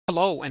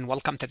Hello and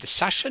welcome to this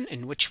session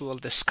in which we will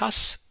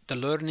discuss the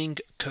learning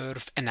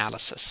curve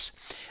analysis.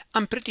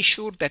 I'm pretty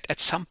sure that at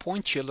some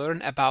point you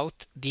learn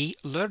about the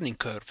learning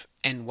curve.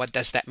 And what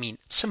does that mean?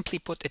 Simply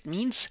put, it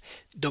means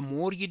the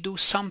more you do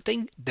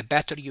something, the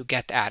better you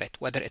get at it,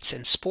 whether it's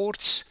in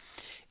sports,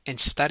 in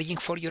studying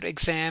for your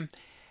exam,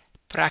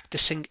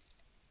 practicing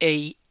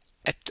a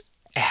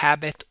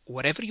habit,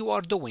 whatever you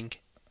are doing,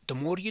 the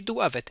more you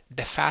do of it,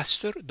 the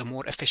faster, the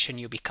more efficient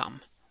you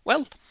become.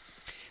 Well,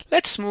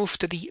 let's move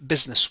to the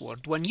business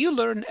world. When you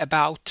learn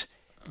about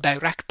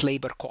direct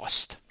labor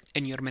cost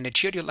in your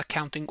managerial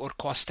accounting or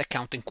cost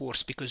accounting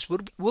course, because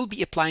we'll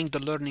be applying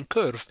the learning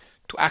curve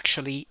to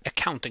actually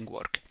accounting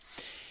work,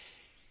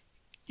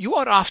 you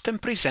are often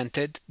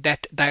presented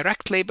that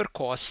direct labor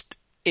cost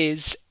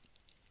is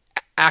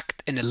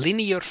act in a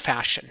linear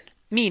fashion,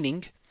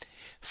 meaning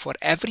for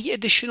every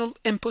additional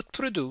input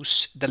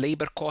produced, the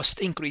labor cost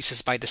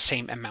increases by the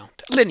same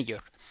amount. Linear.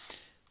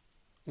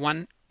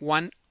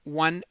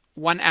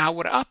 One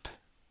hour up,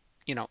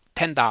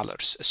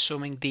 $10,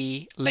 assuming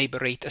the labor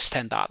rate is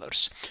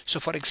 $10. So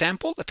for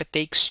example, if it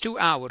takes 2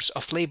 hours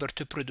of labor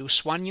to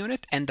produce 1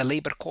 unit and the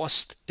labor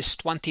cost is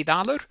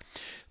 $20,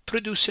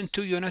 producing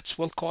 2 units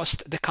will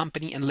cost the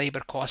company in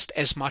labor cost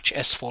as much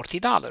as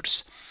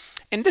 $40.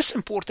 And this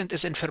important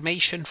is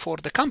information for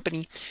the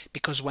company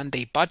because when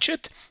they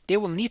budget, they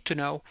will need to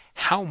know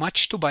how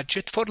much to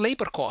budget for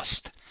labor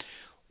cost.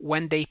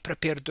 When they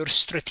prepare their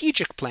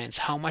strategic plans,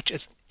 how much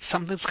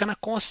something's going to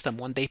cost them.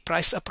 When they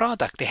price a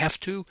product, they have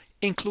to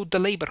include the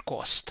labor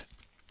cost.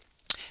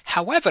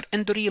 However,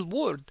 in the real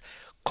world,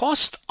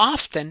 costs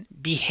often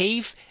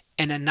behave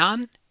in a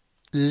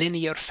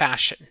non-linear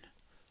fashion.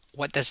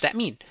 What does that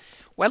mean?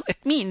 Well,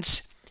 it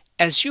means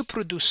as you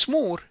produce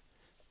more,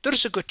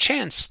 there's a good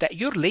chance that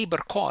your labor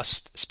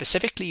cost,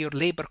 specifically your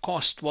labor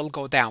cost, will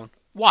go down.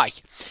 Why?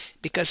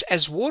 Because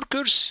as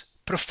workers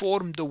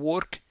perform the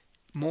work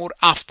more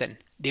often,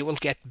 they will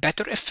get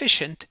better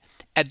efficient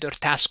at their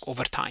task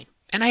over time.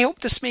 And I hope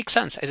this makes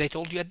sense. As I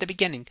told you at the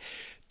beginning,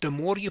 the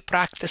more you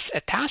practice a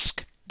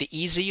task, the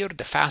easier,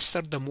 the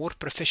faster, the more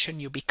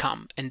proficient you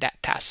become in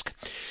that task.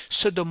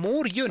 So the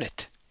more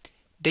unit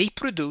they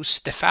produce,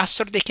 the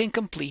faster they can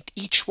complete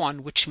each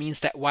one, which means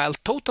that while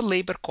total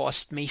labor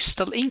cost may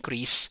still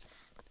increase,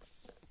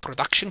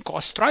 production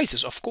cost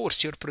rises. Of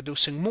course, you're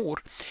producing more,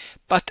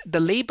 but the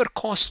labor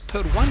cost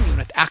per 1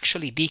 unit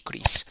actually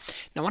decrease.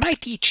 Now, when I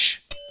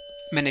teach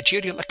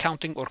managerial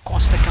accounting or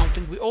cost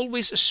accounting, we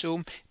always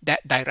assume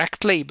that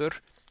direct labor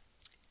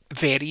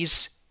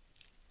varies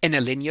in a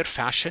linear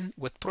fashion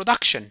with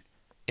production.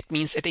 It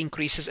means it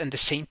increases in the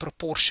same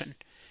proportion.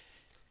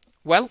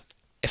 Well,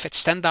 if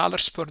it's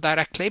 $10 per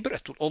direct labor,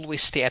 it will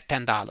always stay at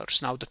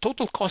 $10. Now, the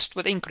total cost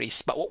will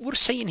increase, but what we're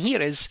saying here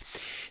is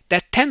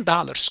that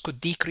 $10 could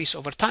decrease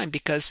over time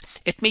because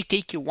it may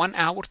take you 1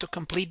 hour to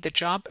complete the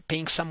job,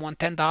 paying someone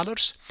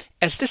 $10.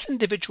 As this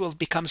individual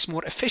becomes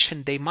more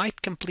efficient, they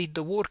might complete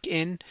the work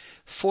in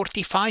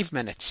 45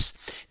 minutes.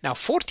 Now,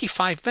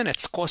 45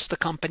 minutes cost the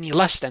company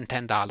less than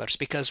 $10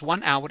 because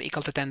 1 hour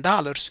equal to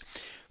 $10.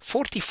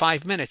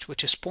 45 minutes,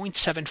 which is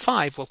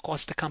 0.75, will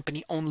cost the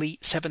company only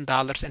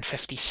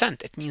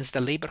 $7.50. It means the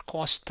labor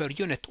cost per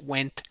unit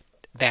went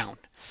down.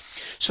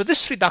 So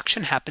this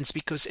reduction happens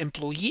because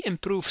employee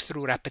improve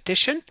through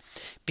repetition,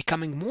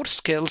 becoming more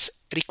skills,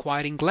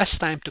 requiring less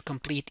time to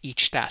complete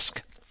each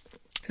task.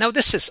 Now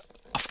this is,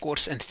 of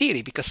course, in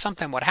theory, because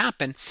sometimes what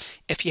happens,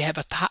 if you have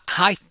a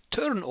high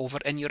turnover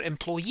in your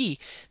employee,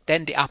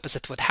 then the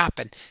opposite would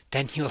happen.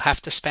 Then you'll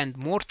have to spend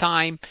more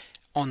time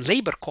on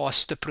labor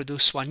costs to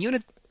produce 1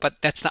 unit, but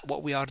that's not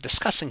what we are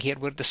discussing here.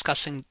 We're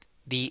discussing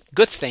the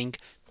good thing,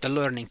 the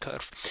learning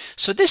curve.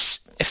 So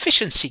this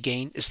efficiency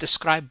gain is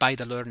described by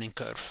the learning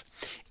curve.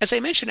 As I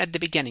mentioned at the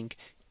beginning,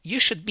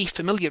 you should be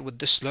familiar with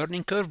this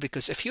learning curve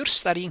because if you're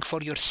studying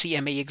for your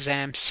CMA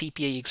exam,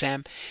 CPA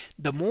exam,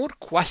 the more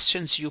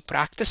questions you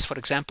practice, for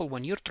example,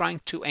 when you're trying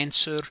to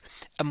answer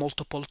a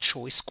multiple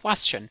choice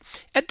question,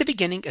 at the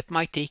beginning it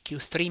might take you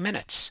 3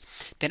 minutes.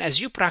 Then as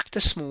you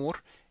practice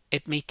more,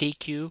 it may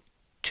take you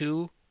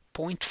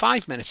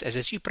 2.5 minutes.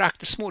 As you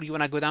practice more, you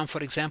want to go down,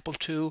 for example,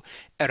 to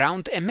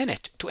around a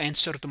minute to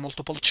answer the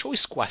multiple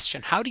choice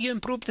question. How do you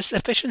improve this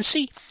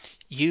efficiency?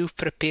 You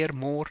prepare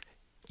more.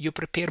 You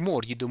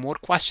do more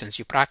questions.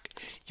 You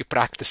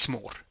practice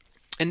more.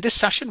 In this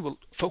session, we'll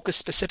focus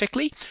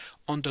specifically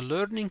on the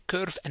learning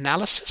curve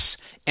analysis,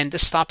 and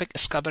this topic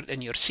is covered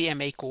in your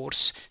CMA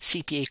course,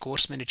 CPA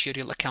course,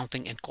 Managerial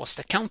Accounting and Cost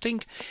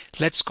Accounting.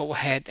 Let's go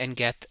ahead and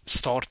get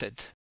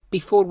started.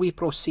 Before we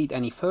proceed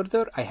any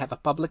further, I have a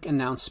public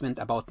announcement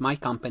about my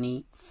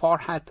company,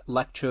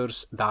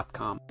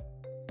 farhatlectures.com.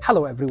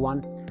 Hello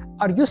everyone.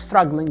 Are you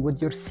struggling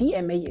with your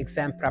CMA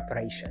exam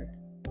preparation?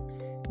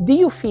 Do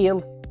you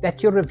feel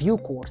that your review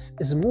course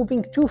is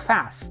moving too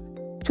fast,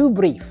 too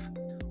brief,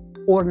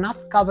 or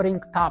not covering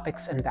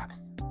topics in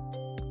depth?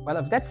 Well,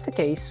 if that's the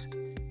case,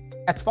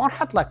 at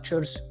Farhat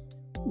Lectures,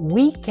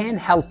 we can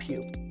help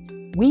you.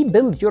 We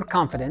build your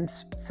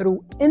confidence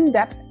through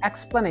in-depth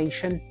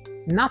explanation,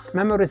 not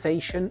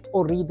memorization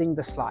or reading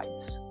the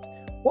slides.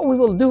 What we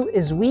will do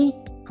is we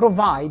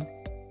provide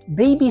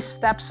baby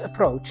steps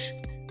approach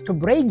to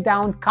break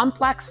down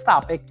complex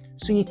topic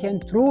so you can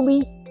truly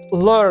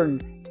learn,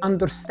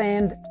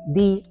 understand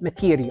the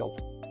material.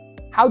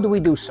 How do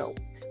we do so?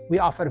 We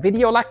offer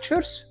video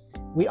lectures,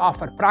 we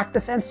offer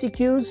practice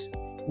MCQs,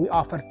 we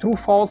offer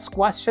true-false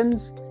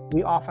questions,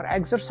 we offer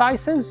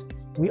exercises,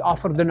 we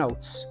offer the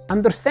notes.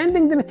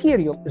 Understanding the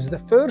material is the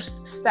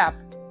first step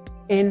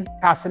in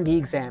passing the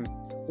exam.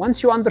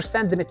 Once you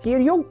understand the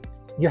material,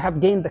 you have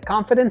gained the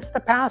confidence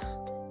to pass,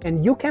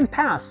 and you can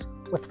pass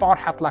with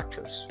Farhat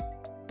lectures.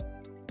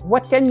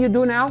 What can you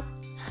do now?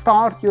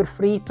 Start your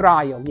free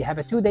trial. You have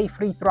a 2-day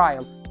free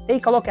trial.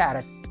 Take a look at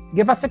it.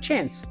 Give us a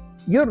chance.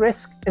 Your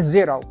risk is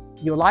zero.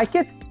 You like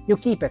it, you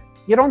keep it.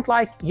 You don't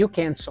like, you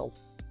cancel.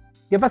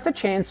 Give us a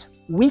chance.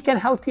 We can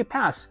help you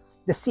pass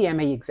the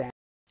CMA exam.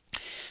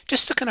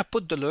 Just to kind of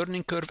put the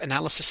learning curve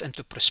analysis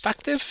into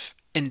perspective,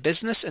 in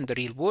business, in the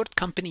real world,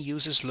 company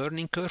uses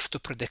learning curve to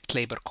predict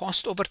labor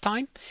cost over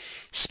time,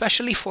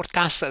 especially for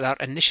tasks that are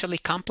initially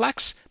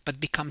complex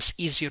but becomes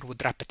easier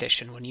with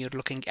repetition. When you're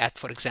looking at,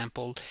 for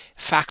example,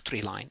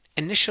 factory line,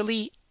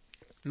 initially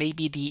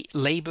maybe the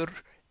labor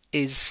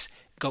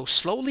goes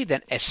slowly,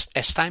 then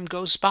as time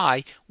goes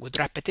by, with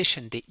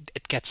repetition,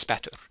 it gets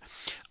better.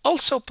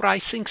 Also,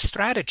 pricing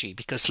strategy,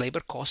 because labor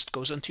cost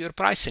goes into your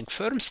pricing.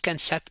 Firms can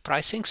set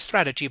pricing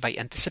strategy by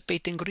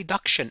anticipating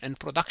reduction in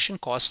production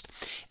cost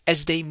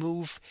as they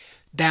move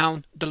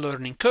down the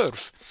learning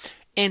curve.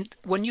 And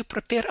when you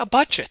prepare a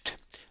budget,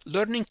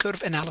 learning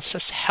curve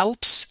analysis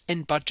helps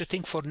in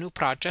budgeting for new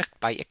project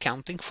by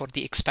accounting for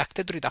the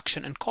expected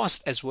reduction in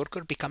cost as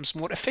worker becomes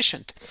more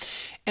efficient.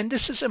 And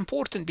this is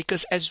important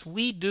because as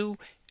we do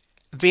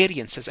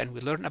variances and we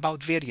learn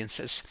about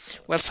variances,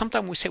 well,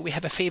 sometimes we say we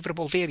have a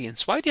favorable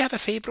variance. Why do you have a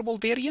favorable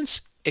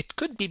variance? It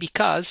could be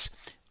because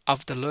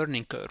of the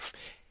learning curve.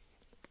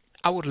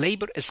 Our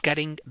labor is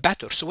getting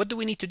better. So what do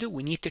we need to do?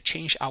 We need to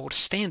change our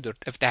standard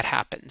if that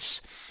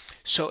happens.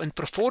 So in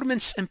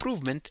performance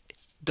improvement,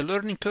 the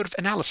learning curve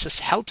analysis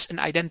helps in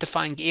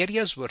identifying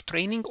areas where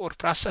training or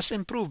process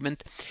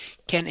improvement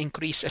can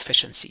increase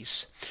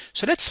efficiencies.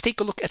 So let's take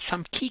a look at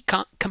some key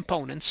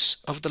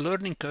components of the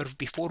learning curve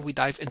before we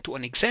dive into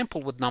an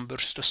example with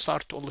numbers to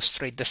start to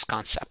illustrate this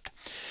concept.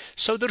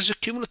 So there's a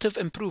cumulative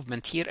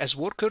improvement here. As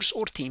workers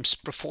or teams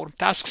perform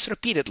tasks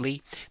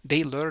repeatedly,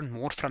 they learn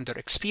more from their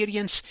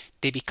experience,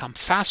 they become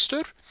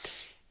faster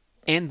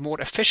and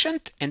more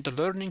efficient, and the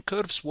learning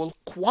curves will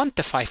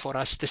quantify for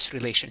us this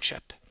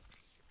relationship.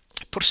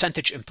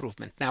 Percentage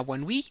improvement. Now,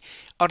 when we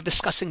are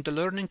discussing the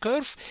learning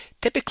curve,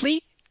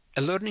 typically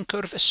a learning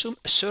curve assumes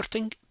a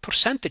certain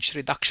percentage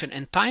reduction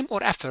in time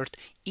or effort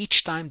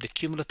each time the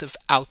cumulative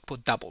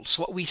output doubles.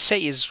 So what we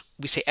say is,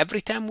 we say every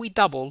time we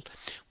double,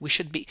 we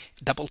should be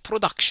double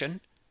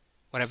production.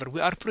 Whatever we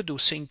are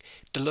producing,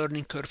 the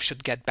learning curve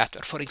should get better.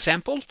 For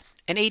example,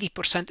 an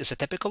 80% is a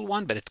typical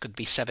one, but it could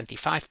be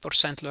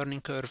 75%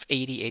 learning curve,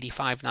 80,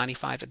 85,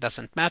 95, it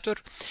doesn't matter.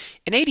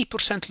 An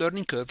 80%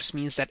 learning curves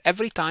means that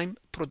every time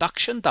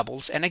production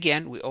doubles, and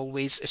again, we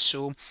always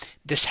assume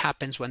this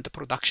happens when the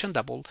production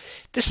double,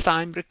 this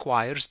time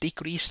requires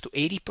decrease to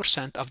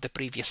 80% of the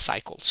previous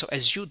cycle. So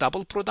as you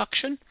double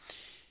production,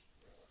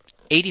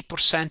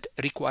 80%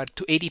 required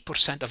to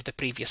 80% of the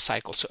previous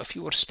cycle. So if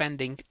you were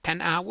spending 10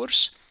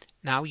 hours,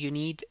 now you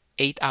need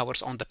 8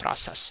 hours on the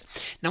process.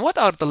 Now, what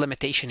are the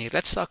limitations here?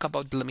 Let's talk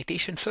about the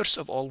limitation. First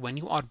of all, when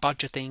you are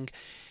budgeting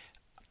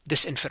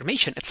this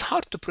information, it's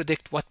hard to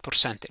predict what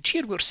percentage.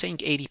 Here we're saying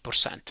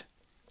 80%.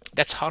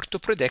 That's hard to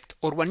predict.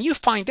 Or when you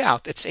find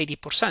out it's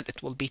 80%,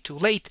 it will be too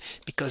late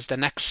because the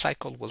next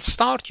cycle will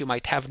start. You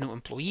might have new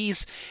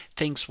employees.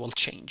 Things will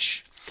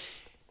change.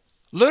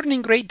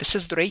 Learning rate, this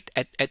is the rate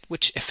at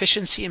which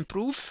efficiency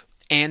improve.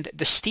 And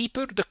the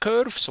steeper the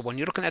curve, so when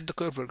you're looking at the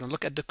curve, we're going to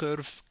look at the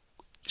curve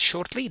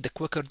shortly, the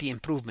quicker the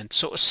improvement.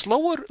 So a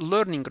slower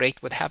learning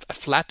rate would have a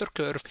flatter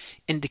curve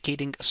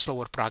indicating a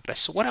slower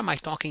progress. So what am I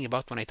talking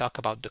about when I talk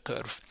about the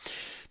curve?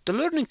 The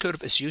learning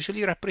curve is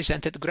usually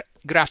represented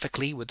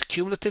graphically with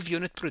cumulative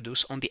unit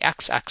produced on the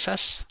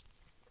x-axis.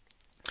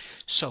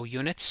 So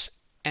units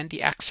and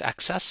the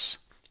x-axis,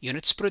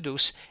 units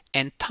produced,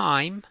 and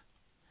time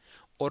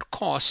or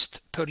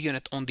cost per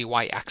unit on the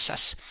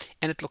y-axis.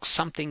 And it looks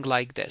something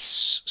like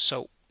this.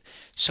 So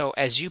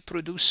as you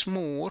produce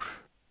more,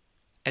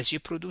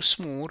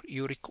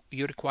 you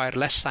require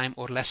less time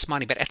or less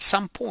money. But at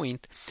some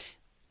point,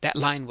 that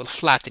line will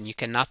flatten. You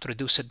cannot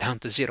reduce it down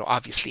to zero.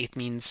 Obviously, it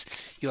means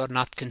you are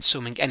not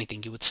consuming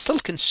anything. You would still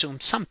consume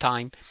some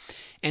time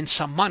and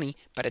some money,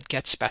 but it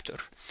gets better.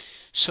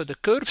 So the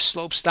curve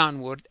slopes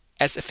downward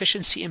as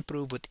efficiency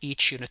improves with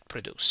each unit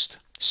produced.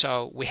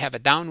 So we have a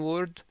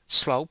downward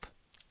slope.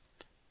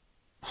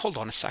 Hold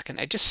on a second.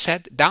 I just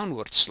said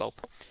downward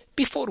slope.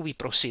 Before we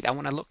proceed, I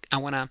want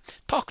to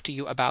talk to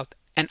you about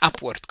an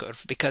upward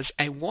curve, because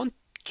I want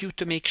you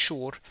to make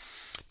sure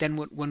then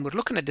when we're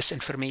looking at this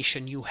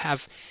information, you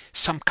have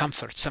some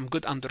comfort, some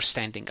good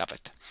understanding of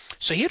it.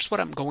 So here's what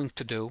I'm going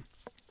to do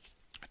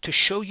to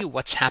show you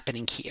what's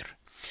happening here.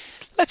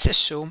 Let's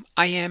assume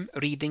I am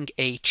reading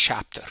a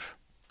chapter.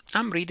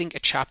 I'm reading a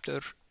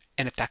chapter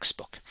in a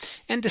textbook.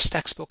 And this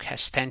textbook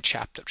has 10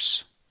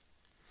 chapters.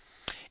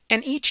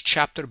 And each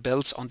chapter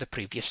builds on the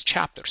previous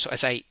chapter. So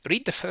as I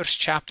read the first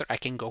chapter, I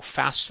can go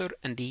faster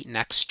in the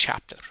next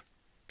chapter.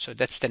 So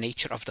that's the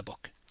nature of the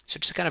book. So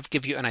just to kind of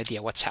give you an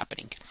idea what's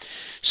happening.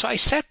 So I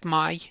set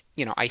my,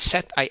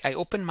 I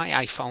opened my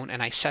iPhone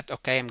and I said,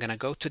 okay, I'm going to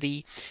go to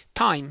the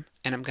time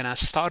and I'm going to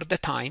start the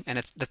time,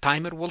 and the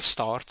timer will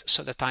start.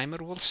 So the timer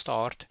will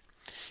start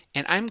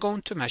and I'm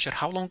going to measure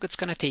how long it's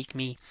going to take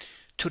me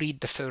to read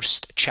the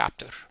first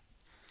chapter.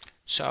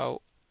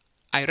 So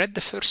I read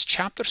the first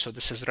chapter, so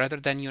this is rather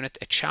than unit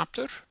a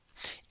chapter,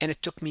 and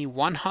it took me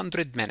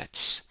 100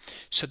 minutes.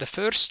 So the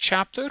first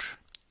chapter,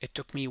 it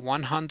took me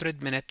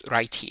 100 minutes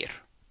right here.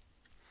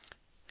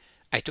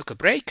 I took a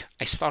break,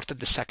 I started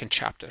the second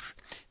chapter.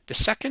 The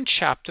second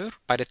chapter,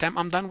 by the time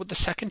I'm done with the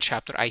second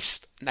chapter, I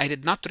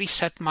did not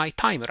reset my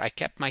timer. I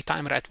kept my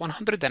timer at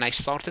 100, then I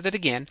started it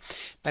again.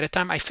 By the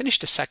time I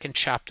finished the second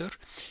chapter,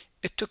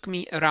 it took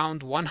me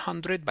around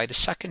 100, by the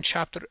second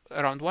chapter,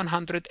 around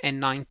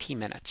 190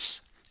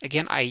 minutes.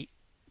 Again, I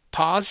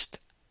paused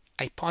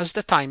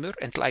the timer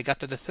until I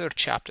got to the third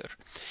chapter.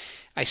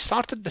 I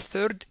started the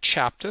third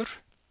chapter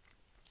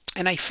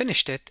and I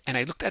finished it, and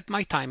I looked at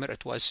my timer.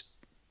 It was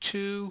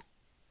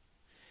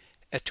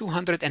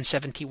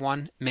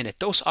 271 minutes.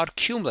 Those are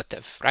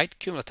cumulative, right?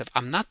 Cumulative.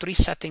 I'm not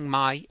resetting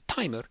my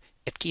timer.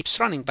 It keeps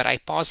running, but I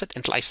pause it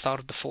until I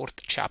start the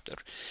fourth chapter.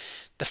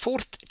 The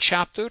fourth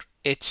chapter,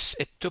 it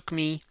took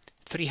me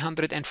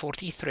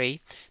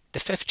 343. The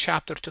fifth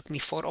chapter took me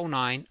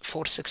 409,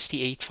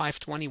 468,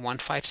 521,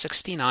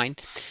 569.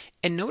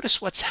 And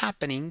notice what's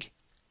happening.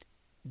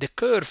 The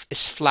curve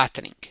is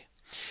flattening.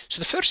 So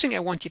the first thing I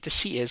want you to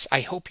see is,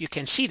 I hope you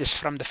can see this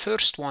from the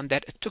first one,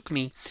 that it took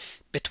me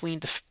between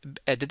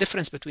the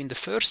difference between the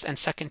first and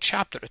second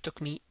chapter, it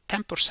took me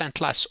 10%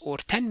 less, or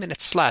 10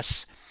 minutes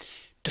less,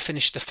 to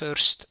finish the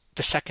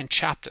second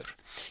chapter.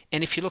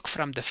 And if you look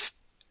from the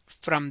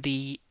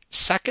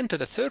second to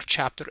the third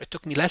chapter, it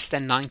took me less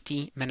than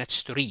 90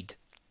 minutes to read.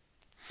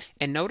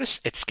 And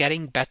notice it's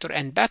getting better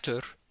and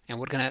better. And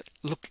we're going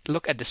to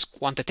look at this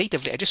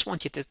quantitatively. I just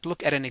want you to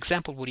look at an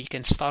example where you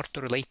can start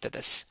to relate to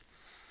this.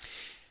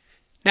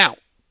 Now,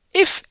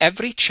 if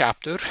every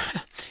chapter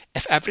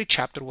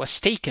was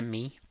taking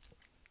me,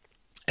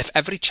 if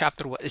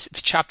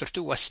chapter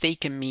 2 was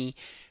taking me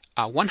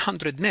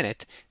 100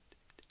 minutes,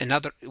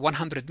 another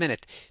 100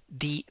 minutes,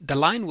 the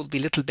line will be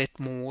a little bit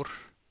more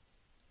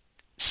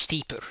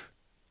steeper.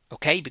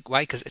 Okay,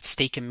 why? Because it's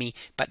taken me,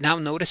 but now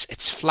notice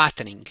it's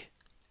flattening.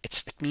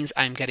 It means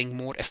I'm getting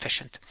more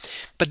efficient.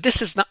 But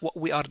this is not what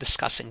we are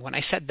discussing. When I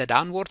said the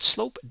downward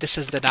slope, this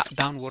is the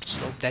downward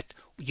slope that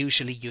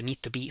usually you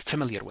need to be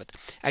familiar with.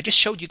 I just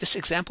showed you this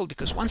example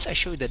because once I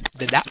show you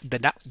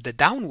the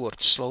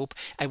downward slope,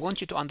 I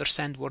want you to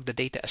understand where the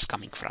data is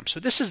coming from. So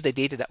this is the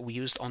data that we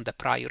used on the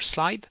prior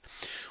slide,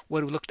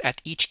 where we looked at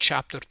each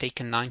chapter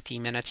taking 90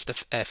 minutes,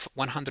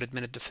 100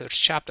 minutes the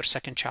first chapter,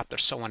 second chapter,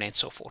 so on and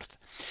so forth.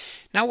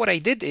 Now what I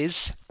did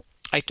is,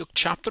 I took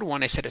chapter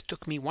 1, I said it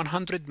took me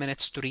 100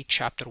 minutes to read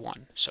chapter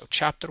 1. So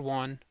chapter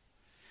 1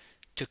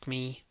 took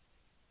me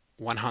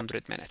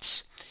 100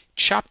 minutes.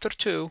 Chapter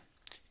 2,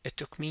 it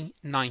took me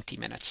 90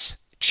 minutes.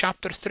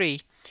 Chapter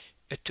 3,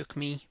 it took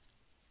me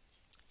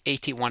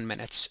 81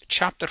 minutes.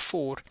 Chapter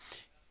 4,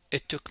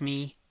 it took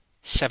me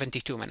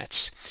 72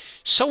 minutes.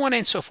 So on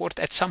and so forth.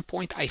 At some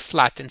point I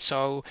flatten.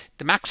 So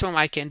the maximum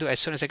I can do,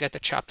 as soon as I get to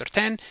chapter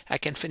 10, I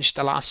can finish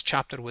the last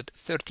chapter with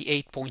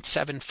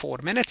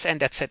 38.74 minutes, and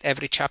that's it.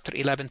 Every chapter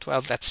 11,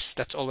 12,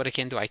 that's all what I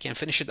can do. I can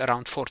finish it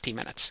around 40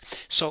 minutes.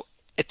 So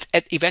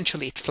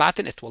eventually it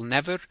flattens. It will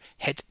never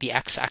hit the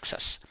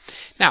x-axis.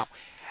 Now,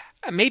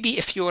 maybe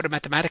if you're a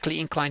mathematically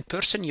inclined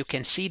person, you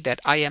can see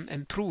that I am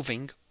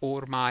improving,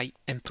 or my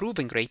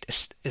improving rate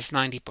is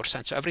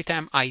 90%. So every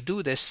time I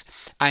do this,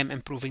 I am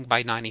improving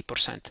by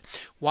 90%.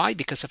 Why?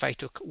 Because if I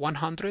took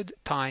 100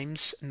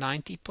 times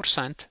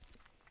 90%,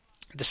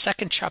 the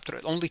second chapter,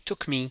 it only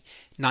took me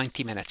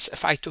 90 minutes.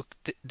 If I took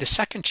the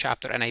second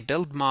chapter and I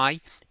build my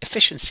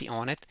efficiency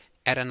on it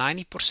at a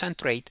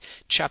 90% rate,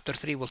 chapter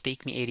 3 will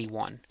take me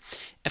 81.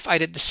 If I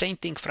did the same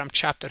thing from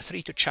chapter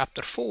 3 to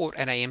chapter 4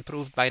 and I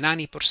improved by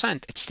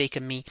 90%, it's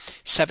taken me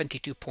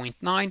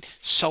 72.9,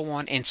 so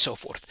on and so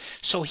forth.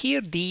 So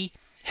here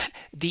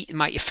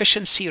my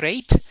efficiency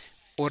rate,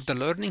 or the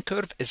learning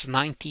curve, is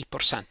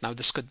 90%. Now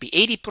this could be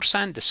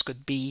 80%, this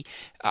could be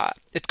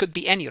it could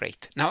be any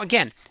rate. Now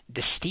again,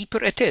 the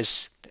steeper it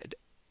is,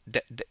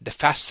 the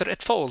faster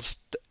it falls,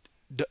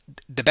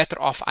 the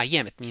better off I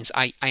am. It means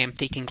I am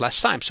taking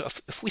less time. So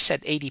if we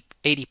said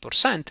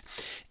 80%,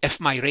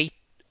 if my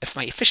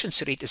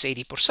efficiency rate is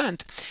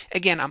 80%,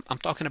 again, I'm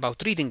talking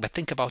about reading, but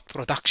think about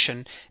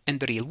production in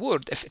the real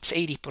world. If it's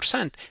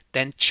 80%,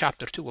 then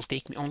chapter 2 will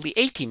take me only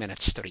 80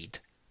 minutes to read.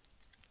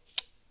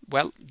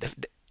 Well,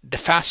 the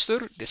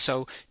faster,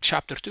 so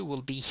chapter 2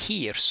 will be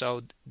here.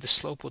 So the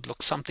slope would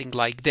look something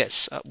like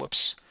this.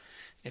 Whoops.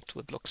 It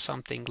would look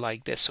something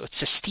like this. So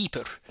it's a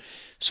steeper.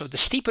 So the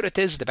steeper it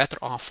is, the better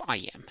off I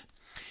am.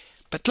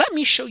 But let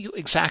me show you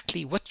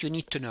exactly what you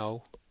need to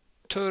know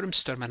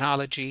terms,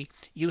 terminology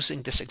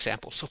using this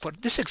example. So for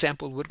this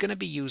example, we're going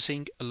to be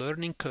using a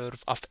learning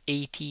curve of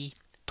 80%.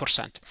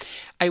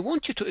 I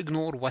want you to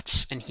ignore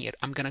what's in here.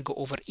 I'm going to go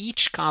over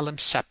each column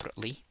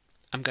separately.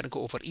 I'm going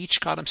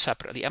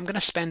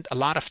to spend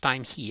a lot of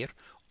time here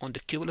on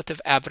the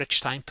cumulative average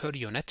time per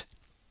unit.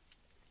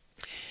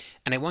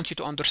 And I want you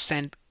to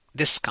understand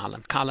this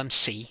column, column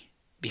C,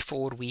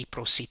 before we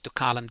proceed to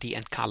column D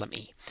and column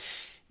E.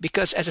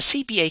 Because as a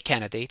CPA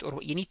candidate, or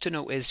what you need to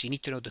know is, you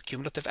need to know the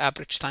cumulative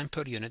average time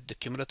per unit, the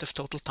cumulative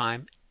total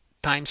time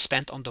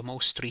spent on the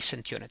most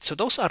recent unit. So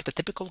those are the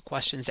typical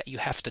questions that you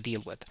have to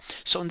deal with.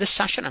 So in this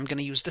session, I'm going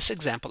to use this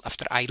example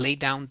after I lay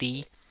down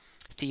the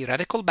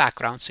theoretical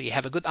background, so you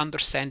have a good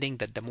understanding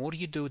that the more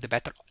you do, the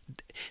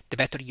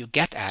better you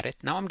get at it.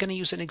 Now I'm going to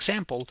use an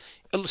example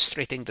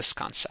illustrating this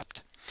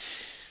concept.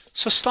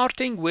 So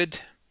starting with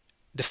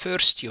the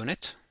first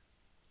unit,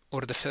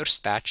 or the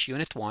first batch,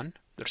 unit 1,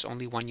 there's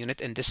only one unit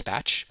in this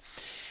batch.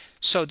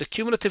 So the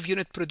cumulative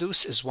unit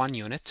produced is 1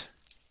 unit.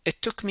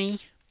 It took me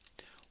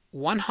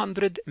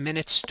 100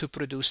 minutes to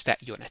produce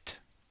that unit.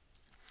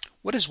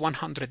 What is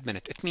 100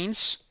 minutes? It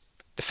means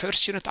the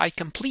first unit I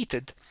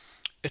completed,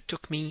 it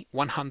took me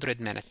 100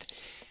 minutes.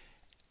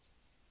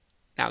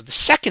 Now the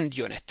second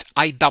unit,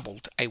 I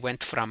doubled. I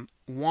went from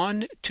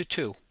 1 to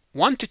 2.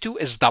 1 to 2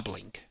 is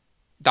doubling.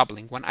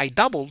 When I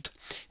doubled,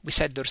 we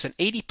said there's an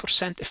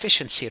 80%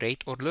 efficiency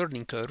rate or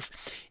learning curve.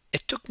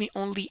 It took me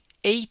only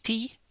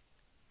 80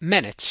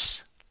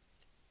 minutes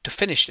to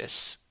finish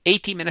this.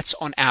 80 minutes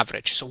on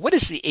average. So what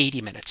is the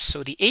 80 minutes?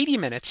 So the 80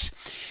 minutes,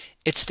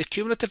 it's the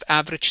cumulative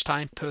average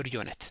time per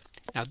unit.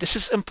 Now this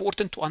is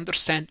important to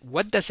understand.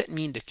 What does it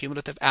mean, the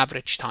cumulative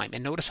average time?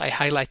 And notice I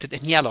highlighted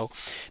in yellow,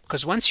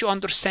 because once you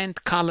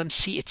understand column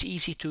C, it's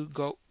easy to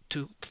go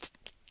to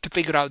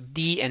figure out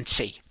D and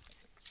C.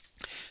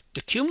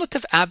 The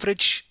cumulative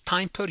average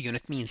time per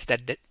unit means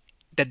that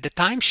the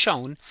time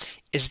shown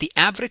is the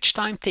average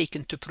time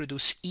taken to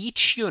produce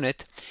each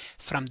unit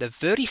from the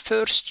very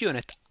first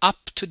unit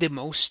up to the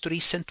most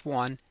recent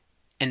one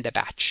in the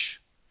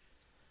batch.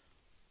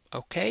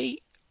 Okay,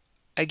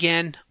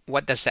 again,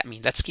 what does that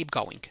mean? Let's keep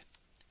going.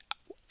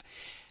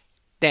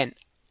 Then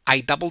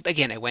I doubled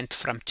again. I went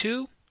from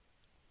 2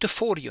 to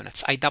 4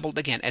 units. I doubled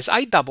again. As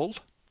I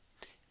doubled,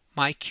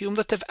 my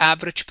cumulative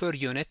average per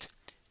unit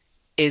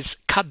is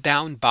cut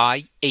down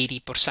by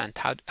 80%.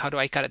 How do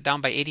I cut it down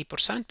by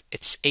 80%?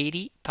 It's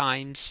 80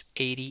 times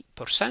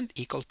 80%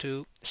 equal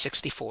to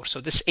 64.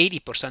 So this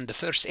 80%, the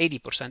first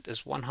 80%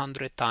 is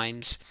 100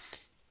 times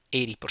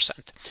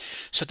 80%.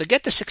 So to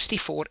get the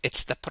 64,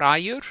 it's the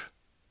prior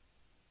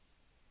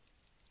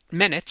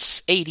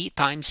minutes, 80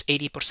 times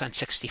 80%,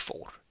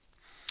 64.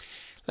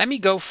 Let me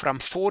go from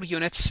 4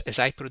 units as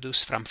I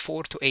produce from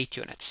 4 to 8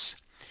 units.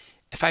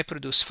 If I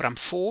produce from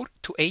 4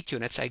 to 8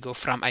 units, I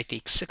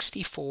take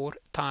 64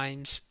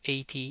 times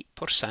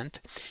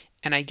 80%,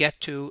 and I get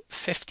to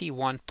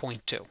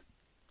 51.2.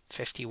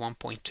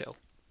 51.2.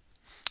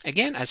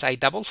 Again, as I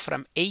double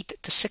from 8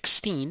 to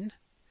 16,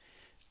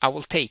 I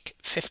will take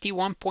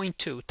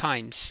 51.2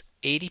 times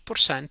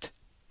 80%,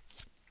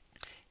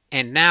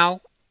 and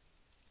now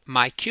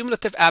my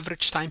cumulative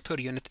average time per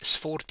unit is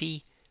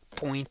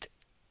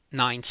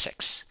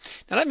 40.96.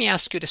 Now let me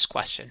ask you this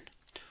question.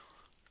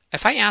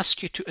 If I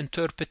ask you to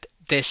interpret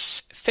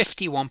this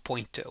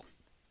 51.2,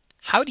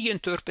 how do you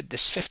interpret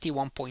this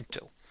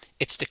 51.2?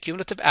 It's the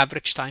cumulative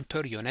average time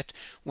per unit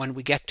when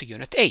we get to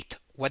unit 8.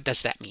 What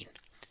does that mean?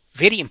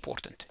 Very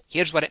important.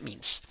 Here's what it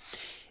means.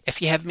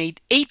 If you have made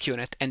 8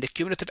 units and the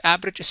cumulative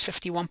average is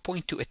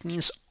 51.2, it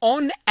means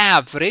on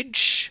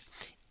average,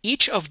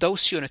 each of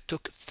those units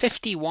took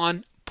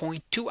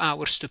 51.2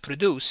 hours to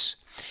produce,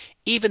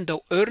 even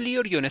though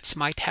earlier units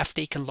might have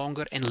taken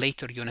longer and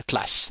later unit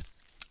less.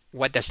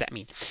 What does that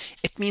mean?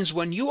 It means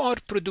when you are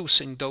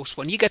producing those,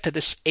 when you get to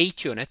this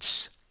 8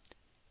 units,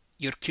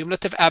 your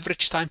cumulative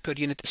average time per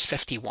unit is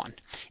 51.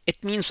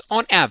 It means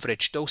on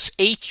average, those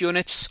 8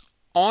 units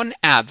on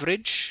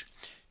average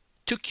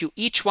took you,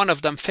 each one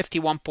of them,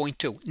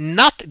 51.2.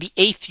 Not the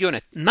 8th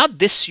unit, not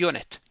this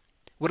unit.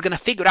 We're going to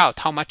figure out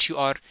how much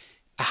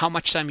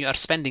time you are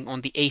spending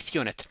on the 8th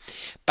unit.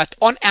 But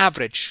on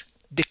average,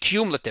 the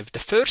cumulative, the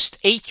first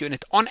 8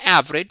 unit on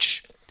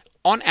average,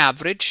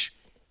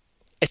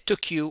 it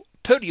took you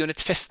per unit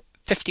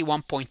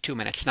 51.2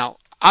 minutes. Now,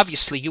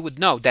 obviously, you would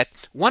know that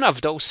one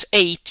of those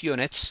 8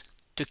 units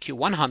took you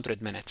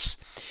 100 minutes.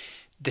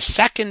 The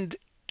second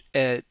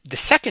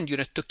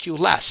unit took you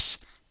less.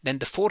 Then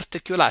the 4th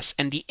took you less.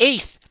 And the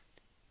 8th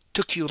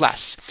took you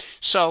less.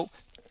 So,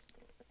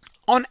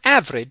 on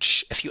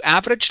average, if you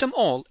average them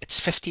all,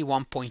 it's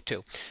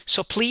 51.2.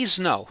 So please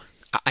know,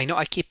 I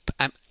know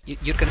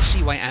you're going to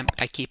see why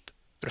I keep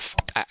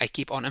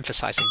on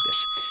emphasizing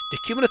this. The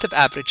cumulative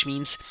average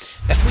means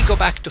if we go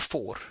back to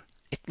 4,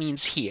 it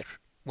means here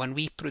when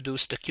we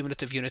produce, the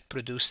cumulative unit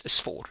produced is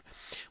 4.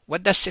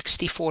 What does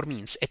 64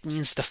 means? It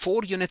means the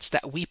 4 units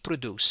that we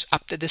produce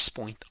up to this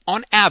point,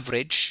 on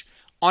average,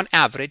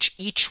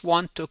 each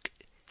one took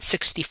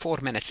 64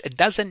 minutes. It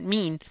doesn't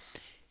mean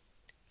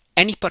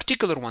Any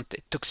particular one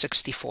took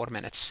 64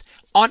 minutes.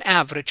 On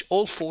average,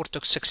 all 4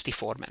 took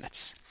 64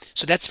 minutes.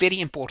 So that's very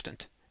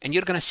important. And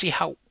you're going to see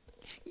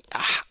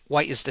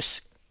why is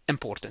this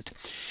important.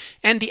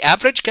 And the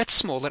average gets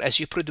smaller as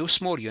you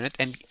produce more unit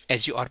and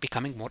as you are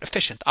becoming more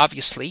efficient.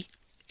 Obviously,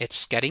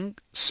 it's getting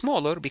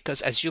smaller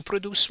because as you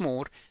produce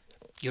more,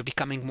 you're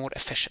becoming more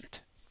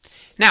efficient.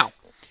 Now,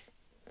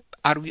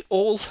 are we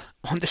all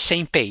on the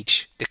same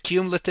page? The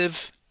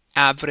cumulative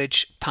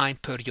average time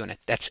per unit.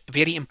 That's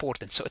very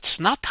important. So it's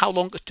not how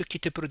long it took you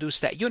to produce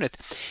that unit.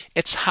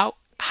 It's how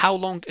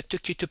long it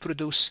took you to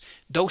produce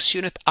those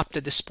units up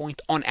to this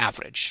point on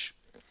average.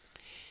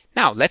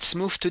 Now let's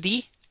move to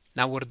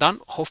now we're done.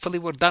 Hopefully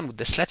we're done with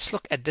this. Let's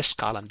look at this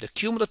column, the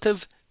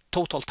cumulative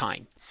total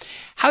time.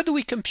 How do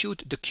we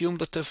compute the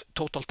cumulative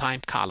total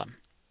time column?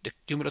 The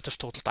cumulative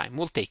total time.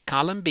 We'll take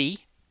column B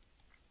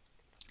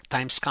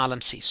times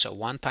column C. So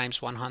 1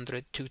 times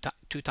 100,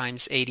 2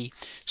 times 80,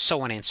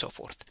 so on and so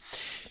forth.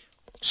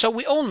 So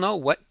we all know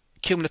what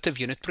cumulative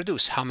unit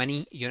produce, how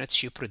many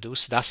units you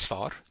produce thus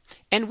far,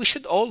 and we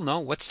should all know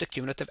what's the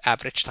cumulative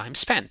average time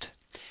spent.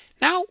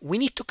 Now we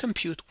need to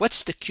compute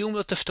what's the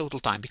cumulative total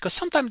time, because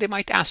sometimes they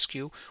might ask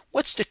you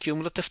what's the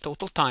cumulative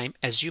total time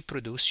as you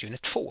produce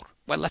unit 4.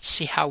 Well, let's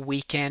see how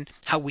we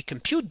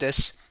compute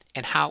this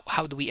and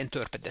how do we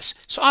interpret this.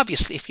 So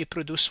obviously if you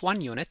produce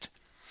 1 unit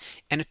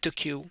and it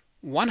took you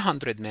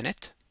 100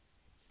 minutes,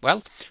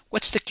 well,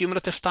 what's the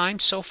cumulative time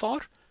so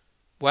far?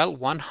 Well,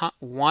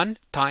 1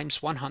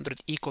 times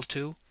 100 equal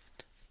to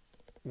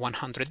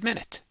 100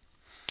 minutes.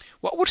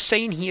 What we're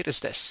saying here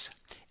is this: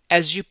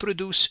 as you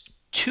produce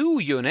 2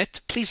 units,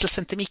 please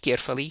listen to me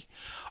carefully,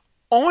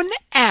 on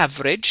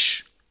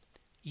average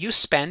you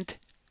spend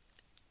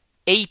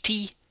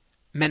 80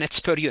 minutes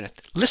per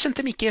unit. Listen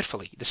to me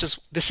carefully. This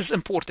is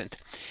important.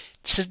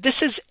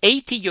 This is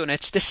 80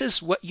 units. This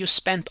is what you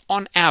spent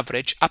on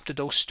average up to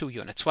those 2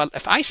 units. Well,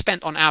 if I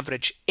spent on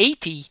average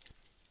 80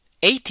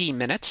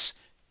 minutes,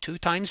 2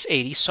 times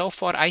 80, so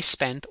far I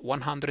spent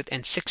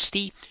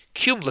 160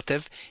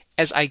 cumulative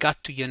as I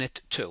got to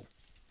unit 2.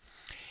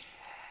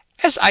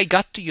 As I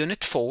got to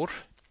unit 4,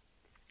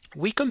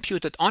 we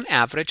computed on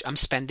average I'm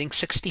spending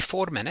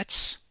 64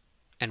 minutes,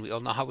 and we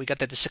all know how we got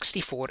to the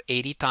 64.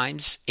 80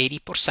 times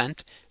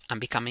 80%. I'm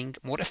becoming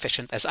more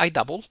efficient as I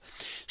double.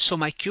 So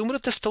my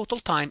cumulative total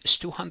time is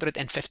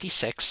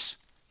 256.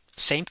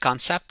 Same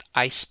concept.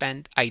 I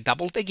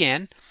doubled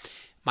again.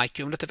 My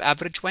cumulative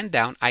average went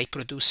down. I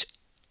produce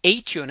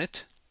 8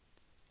 units.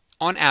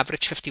 On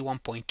average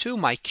 51.2.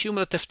 My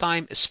cumulative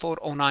time is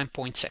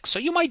 409.6. So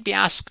you might be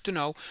asked to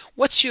know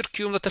what's your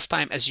cumulative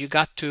time as you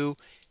got to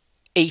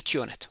 8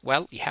 units.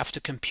 Well, you have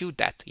to compute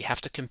that. You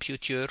have to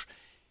compute your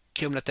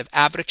cumulative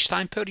average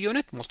time per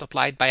unit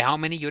multiplied by how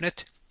many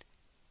units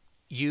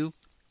you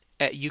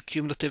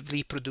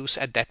cumulatively produce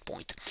at that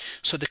point.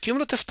 So the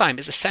cumulative time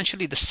is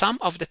essentially the sum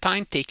of the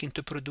time taken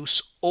to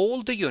produce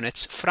all the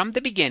units from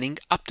the beginning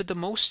up to the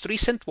most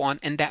recent one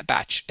in that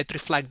batch. It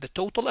reflects the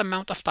total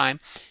amount of time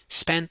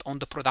spent on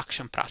the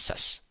production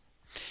process.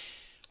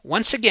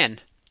 Once again,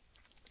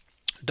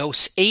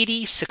 those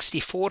 80,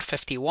 64,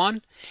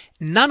 51,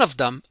 none of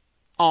them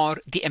are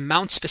the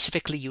amount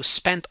specifically you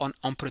spent on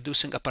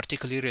producing a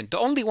particular unit. The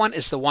only one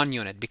is the 1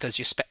 unit, because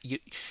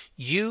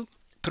you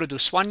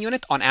produce 1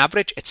 unit, on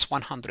average it's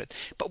 100.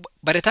 But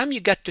by the time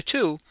you get to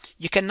 2,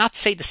 you cannot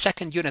say the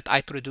second unit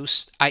I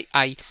produced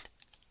I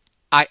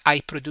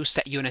produced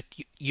that unit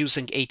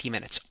using 80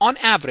 minutes. On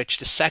average,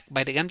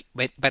 by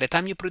the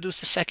time you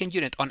produce the second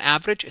unit, on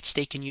average it's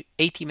taking you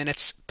 80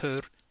 minutes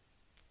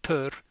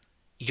per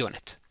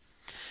unit.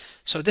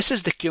 So this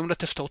is the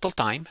cumulative total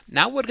time.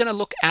 Now we're going to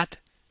look at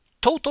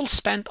total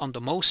spent on the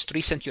most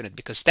recent unit,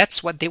 because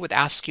that's what they would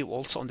ask you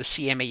also on the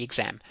CMA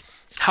exam.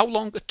 How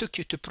long it took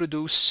you to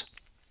produce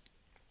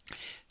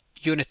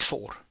unit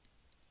 4.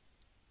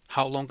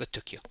 How long it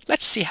took you.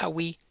 Let's see how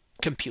we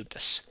compute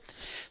this.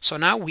 So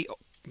now we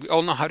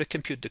all know how to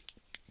compute the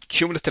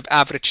cumulative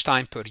average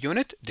time per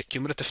unit, the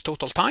cumulative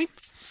total time.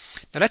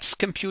 Now let's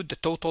compute the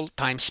total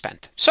time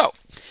spent. So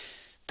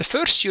the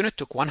first unit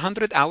took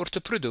 100 hours to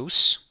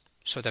produce.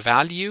 So the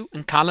value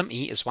in column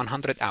E is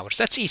 100 hours.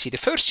 That's easy. The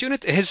first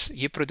unit is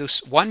you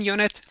produce 1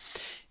 unit.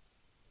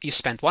 You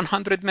spent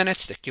 100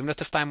 minutes. The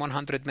cumulative time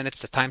 100 minutes.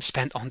 The time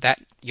spent on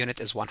that unit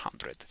is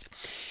 100.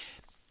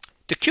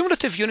 The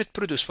cumulative unit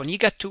produced, when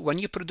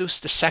you produce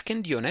the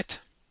second unit,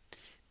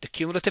 the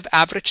cumulative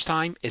average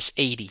time is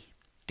 80.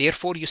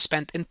 Therefore, you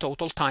spent in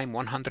total time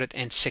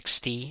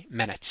 160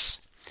 minutes.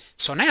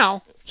 So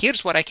now,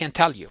 here's what I can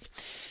tell you.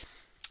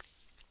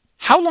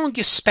 How long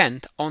you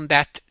spent on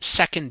that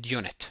second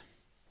unit?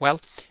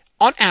 Well,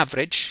 on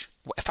average,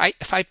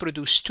 if I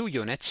produce 2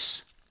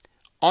 units,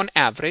 on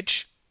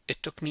average,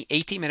 it took me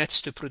 80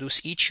 minutes to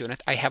produce each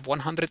unit. I have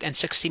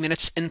 160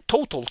 minutes in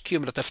total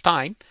cumulative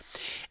time.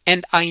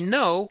 And I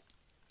know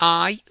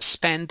I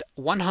spend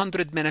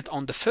 100 minutes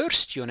on the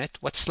first unit.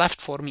 What's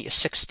left for me is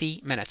 60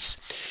 minutes.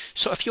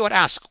 So if you are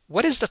asked,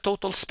 what is the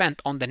total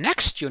spent on the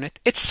next unit?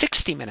 It's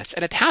 60 minutes.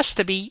 And it has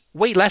to be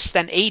way less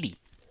than 80.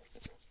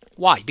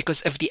 Why?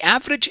 Because if the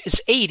average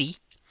is 80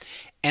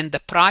 and the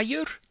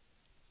prior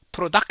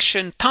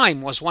production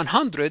time was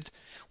 100,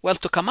 well,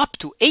 to come up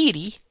to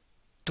 80,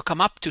 to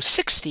come up to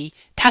 60,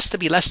 it has to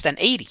be less than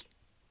 80.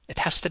 It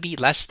has to be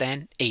less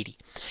than 80.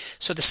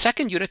 So the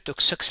second unit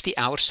took 60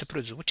 hours to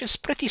produce, which is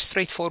pretty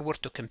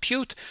straightforward to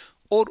compute.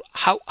 Or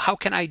how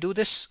can I do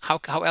this? How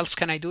else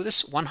can I do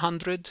this?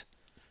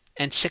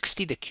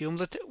 160, the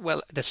cumulative,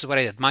 well, this is what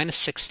I did, minus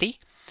 60,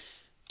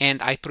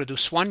 and I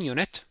produce 1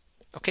 unit.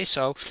 Okay,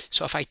 so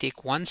if I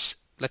take let's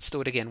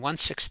do it again,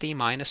 160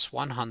 minus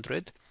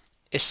 100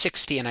 is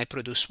 60, and I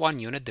produce 1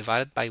 unit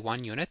divided by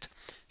 1 unit,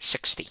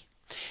 60.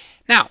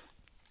 Now,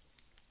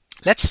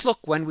 let's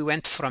look when we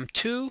went from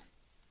 2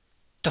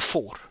 to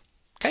 4.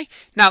 Okay,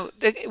 now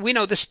we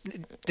know this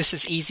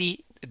is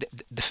easy.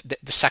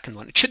 The second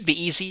one, it should be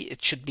easy,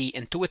 it should be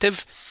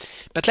intuitive,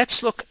 but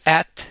let's look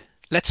at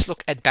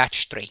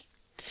batch 3.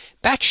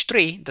 Batch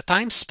 3, the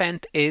time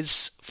spent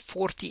is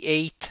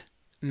 48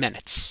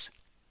 minutes.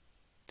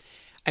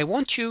 I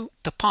want you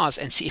to pause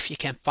and see if you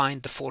can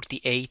find the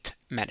 48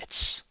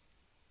 minutes.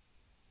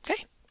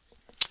 Okay,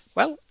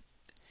 well,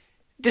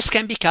 this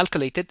can be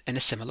calculated in a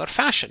similar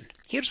fashion.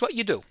 Here's what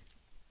you do.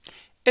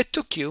 It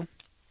took you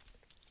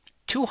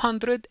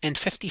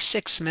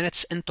 256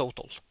 minutes in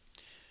total.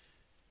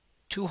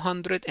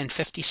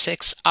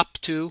 256 up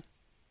to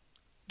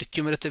the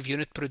cumulative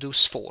unit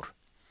produce 4,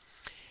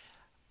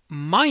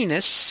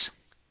 minus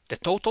the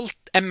total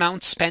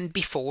amount spent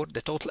before,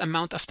 the total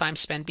amount of time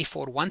spent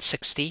before,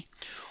 160.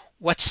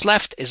 What's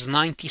left is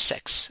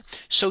 96.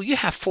 So you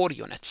have 4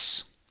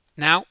 units.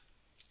 Now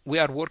we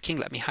are working,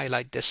 let me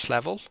highlight this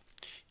level.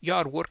 You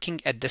are working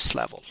at this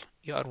level.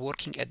 You are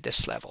working at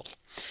this level.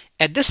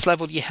 At this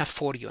level you have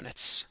 4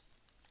 units.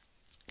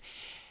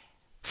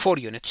 4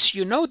 units.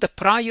 You know the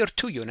prior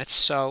 2 units,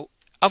 so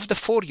of the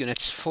 4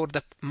 units, for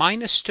the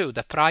minus 2,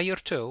 the prior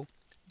 2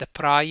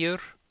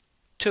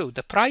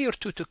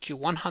 took you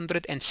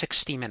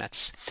 160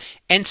 minutes,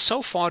 and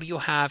so far you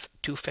have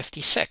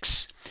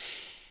 256.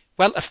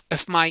 Well,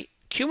 if my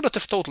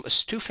cumulative total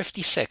is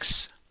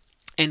 256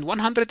 and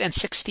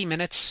 160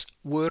 minutes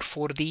were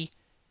for the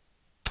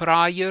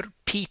prior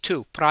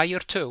P2, prior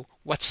 2,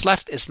 what's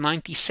left is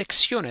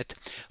 96 unit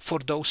for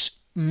those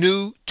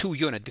new 2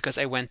 unit, because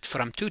I went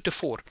from 2 to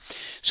 4.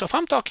 So if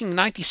I'm talking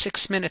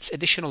 96 minutes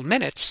additional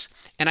minutes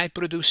and I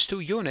produce 2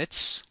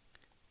 units,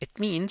 it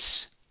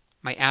means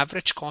my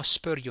average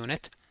cost per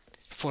unit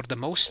for the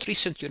most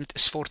recent unit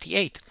is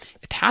 48.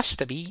 It has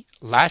to be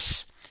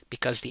less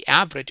because the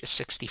average is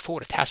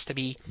 64. It has to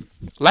be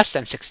less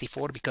than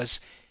 64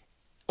 because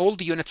all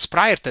the units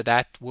prior to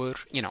that were,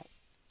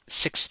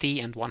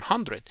 60 and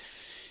 100.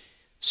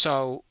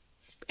 So,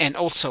 and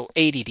also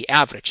 80 the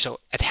average, so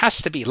it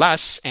has to be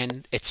less,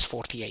 and it's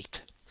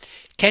 48.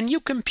 Can you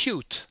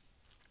compute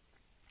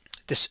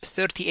this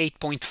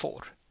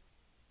 38.4,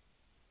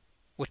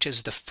 which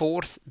is the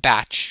 4th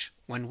batch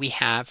when we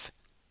have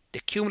the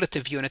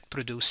cumulative unit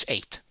produce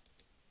 8?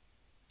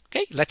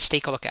 Okay, let's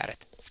take a look at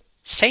it.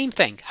 Same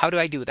thing. How do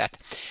I do that?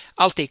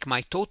 I'll take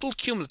my total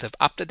cumulative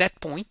up to that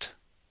point,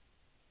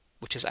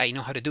 which is, I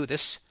know how to do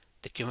this,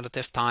 the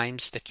cumulative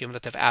times the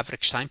cumulative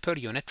average time per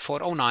unit,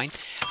 409,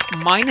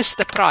 minus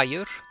the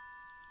prior,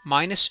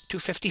 minus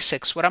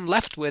 256. What I'm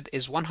left with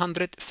is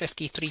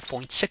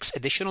 153.6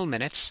 additional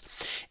minutes,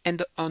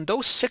 and on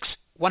those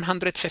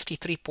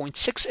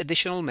 153.6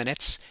 additional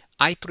minutes,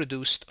 I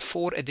produced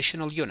 4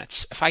 additional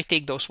units. If I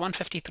take those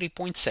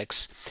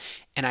 153.6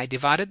 and I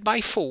divide it by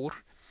 4,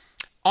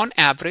 on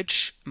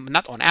average,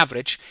 not on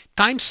average,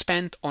 time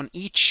spent on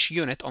each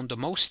unit, on the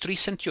most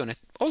recent unit,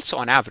 also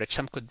on average,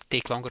 some could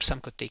take longer, some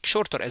could take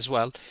shorter as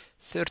well,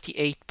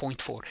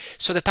 38.4.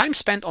 So the time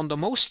spent on the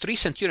most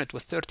recent unit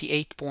was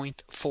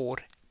 38.4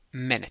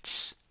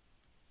 minutes.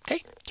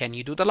 Okay, can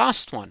you do the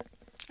last one?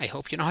 I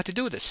hope you know how to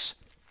do this.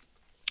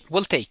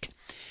 We'll take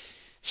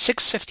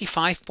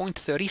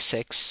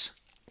 655.36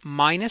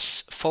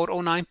 minus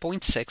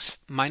 409.6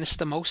 minus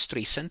the most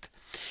recent,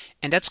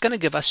 and that's going to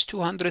give us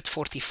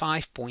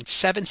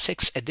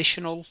 245.76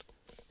 additional,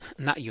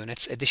 not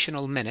units,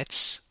 additional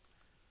minutes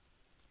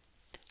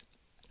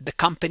the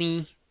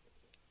company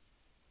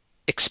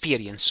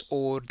experience,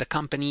 or the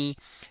company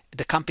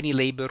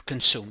labor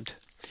consumed.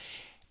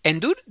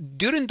 And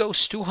during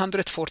those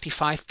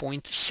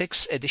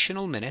 245.6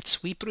 additional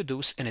minutes, we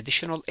produce an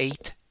additional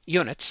 8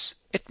 units.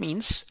 It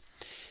means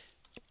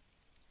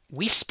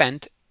we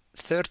spent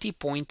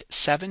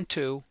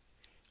 30.72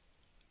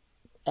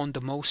 on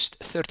the most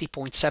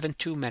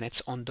 30.72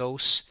 minutes on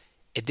those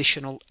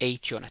additional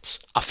 8 units.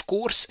 Of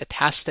course, it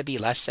has to be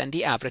less than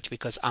the average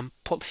because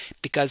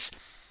because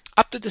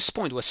up to this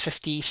point was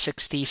 50,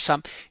 60,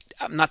 some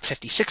not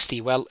 50,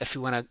 60. Well, if you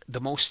want to, the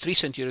most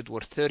recent unit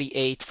were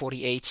 38,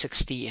 48,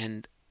 60,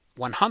 and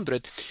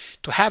 100.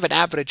 To have an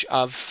average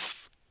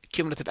of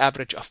cumulative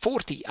average of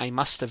 40, I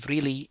must have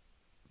really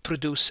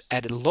produced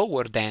at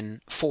lower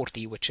than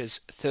 40, which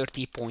is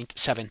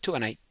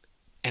 30.72,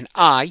 and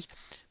I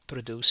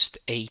produced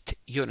 8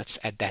 units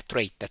at that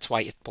rate. That's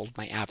why it pulled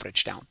my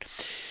average down.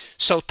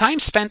 So time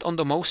spent on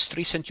the most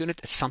recent unit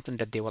is something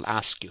that they will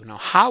ask you. Now,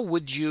 how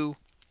would you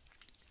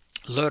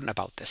learn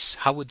about this?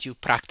 How would you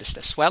practice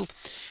this? Well,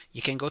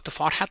 you can go to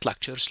Farhat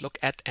Lectures, look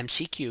at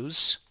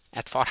MCQs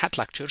at Farhat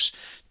Lectures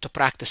to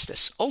practice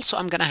this. Also,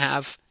 I'm going to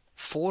have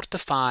 4 to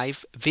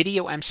 5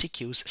 video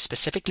MCQs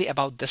specifically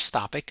about this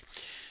topic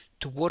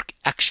to work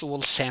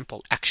actual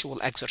sample,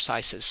 actual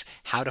exercises,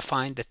 how to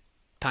find the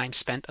time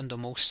spent on the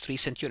most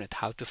recent unit,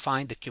 how to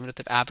find the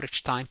cumulative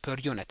average time per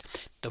unit.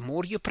 The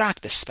more you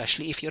practice,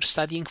 especially if you're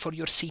studying for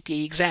your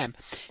CPA exam,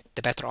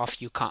 the better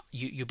off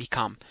you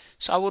become.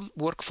 So I will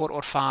work 4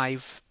 or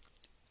 5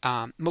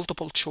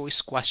 multiple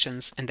choice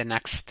questions in the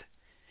next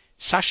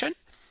session.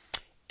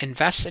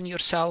 Invest in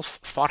yourself.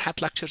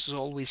 Farhat Lectures is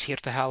always here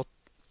to help.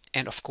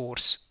 And of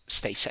course,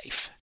 stay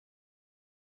safe.